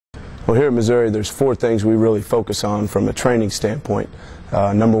Well, here in Missouri, there's 4 things we really focus on from a training standpoint.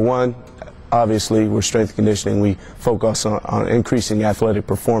 Number 1, obviously, we're strength and conditioning. We focus on increasing athletic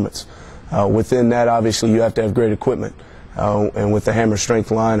performance. Within that, obviously, you have to have great equipment. And with the Hammer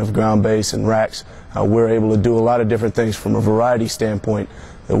Strength line of ground base and racks, we're able to do a lot of different things from a variety standpoint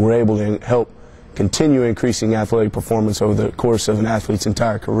that we're able to help continue increasing athletic performance over the course of an athlete's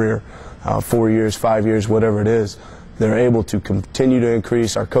entire career, 4 years, 5 years, whatever it is. They're able to continue to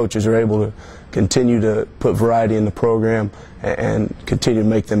increase. Our coaches are able to continue to put variety in the program and continue to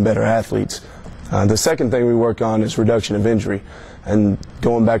make them better athletes. The second thing we work on is reduction of injury. And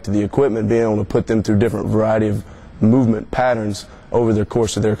going back to the equipment, being able to put them through different variety of movement patterns over the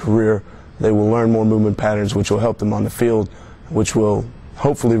course of their career. They will learn more movement patterns, which will help them on the field, which will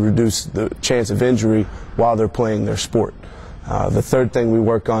hopefully reduce the chance of injury while they're playing their sport. The third thing we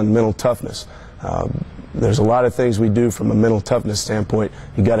work on, mental toughness. There's a lot of things we do from a mental toughness standpoint.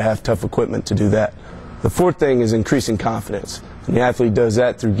 You got to have tough equipment to do that. The fourth thing is increasing confidence. And the athlete does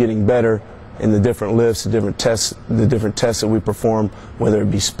that through getting better in the different lifts, the different tests that we perform, whether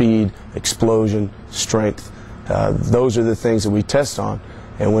it be speed, explosion, strength. Those are the things that we test on.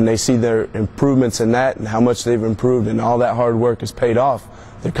 And when they see their improvements in that and how much they've improved and all that hard work has paid off,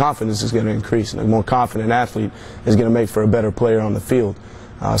 their confidence is going to increase. And a more confident athlete is going to make for a better player on the field.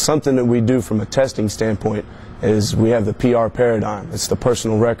 Something that we do from a testing standpoint is we have the PR paradigm. It's the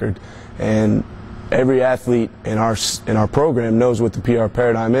personal record. And every athlete in our program knows what the PR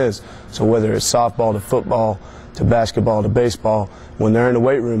paradigm is. So whether it's softball to football to basketball to baseball, when they're in the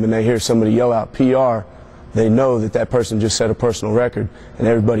weight room and they hear somebody yell out PR, they know that that person just set a personal record, and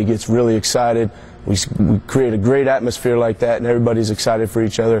everybody gets really excited. We create a great atmosphere like that, and everybody's excited for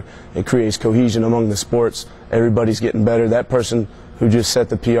each other. It creates cohesion among the sports. Everybody's getting better. That person who just set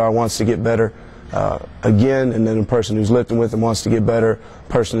the PR wants to get better again, and then the person who's lifting with them wants to get better.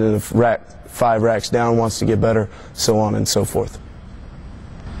 Person in the rack, 5 racks down wants to get better, so on and so forth.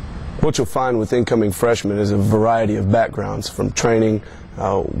 What you'll find with incoming freshmen is a variety of backgrounds, from training,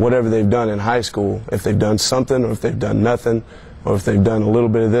 whatever they've done in high school, if they've done something or if they've done nothing, or if they've done a little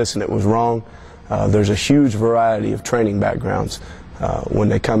bit of this and it was wrong. There's a huge variety of training backgrounds when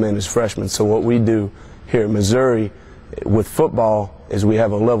they come in as freshmen. So what we do here in Missouri with football is we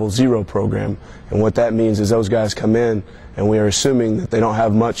have a level 0 program, and what that means is those guys come in and we are assuming that they don't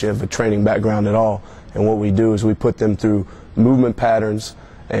have much of a training background at all, and what we do is we put them through movement patterns,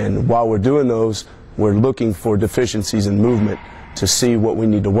 and while we're doing those, we're looking for deficiencies in movement to see what we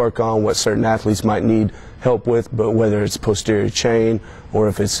need to work on, what certain athletes might need help with, but whether it's posterior chain or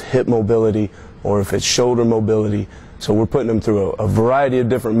if it's hip mobility or if it's shoulder mobility. So we're putting them through a variety of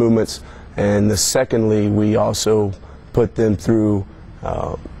different movements. And secondly, we also put them through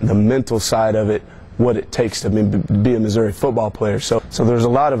the mental side of it, what it takes to be a Missouri football player. So there's a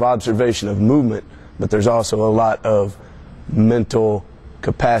lot of observation of movement, but there's also a lot of mental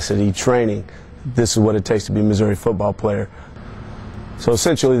capacity training. This is what it takes to be a Missouri football player. So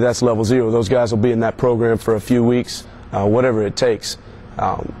essentially that's level 0. Those guys will be in that program for a few weeks, whatever it takes.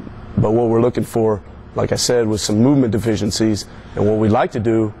 But what we're looking for, like I said, was some movement deficiencies, and what we'd like to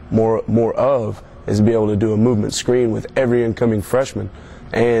do more of is be able to do a movement screen with every incoming freshman,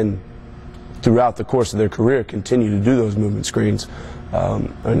 and throughout the course of their career continue to do those movement screens.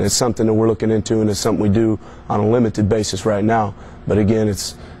 And it's something that we're looking into, and it's something we do on a limited basis right now. But again,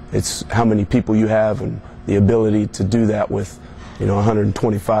 it's how many people you have and the ability to do that with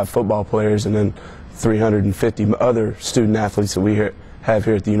 125 football players and then 350 other student athletes that we have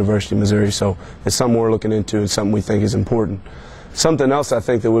here at the University of Missouri. So it's something we're looking into and something we think is important. Something else I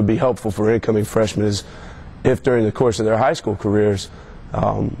think that would be helpful for incoming freshmen is if during the course of their high school careers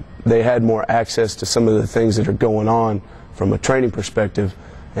they had more access to some of the things that are going on from a training perspective,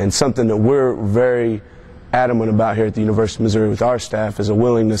 and something that we're very adamant about here at the University of Missouri with our staff is a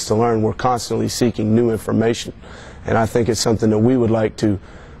willingness to learn. We're constantly seeking new information, and I think it's something that we would like to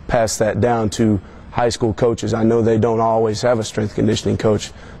pass that down to high school coaches. I know they don't always have a strength conditioning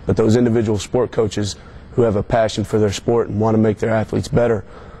coach, but those individual sport coaches who have a passion for their sport and want to make their athletes better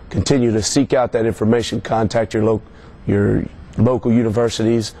continue to seek out that information. Contact your local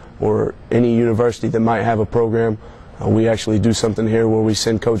universities or any university that might have a program. We actually do something here where we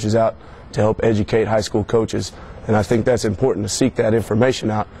send coaches out to help educate high school coaches, and I think that's important to seek that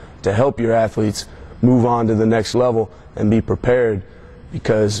information out to help your athletes move on to the next level and be prepared,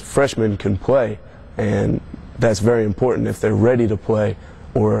 because freshmen can play, and that's very important if they're ready to play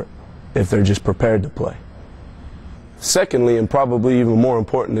or if they're just prepared to play. Secondly, and probably even more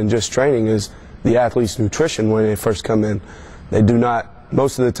important than just training, is the athlete's nutrition when they first come in.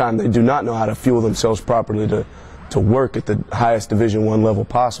 Most of the time they do not know how to fuel themselves properly to to work at the highest Division I level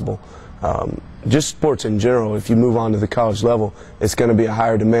possible. Just sports in general, if you move on to the college level, it's going to be a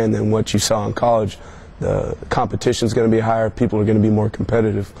higher demand than what you saw in college. The competition is going to be higher, people are going to be more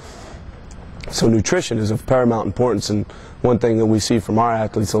competitive. So nutrition is of paramount importance, and one thing that we see from our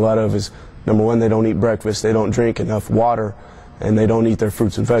athletes a lot of is, number one, they don't eat breakfast, they don't drink enough water, and they don't eat their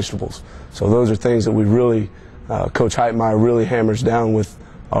fruits and vegetables. So those are things that we really, Coach Heitmeyer really hammers down with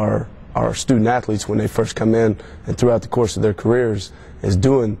our student athletes when they first come in and throughout the course of their careers, is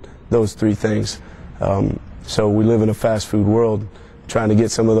doing those three things. So we live in a fast food world. Trying to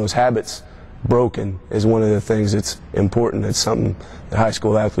get some of those habits broken is one of the things that's important. It's something that high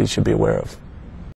school athletes should be aware of.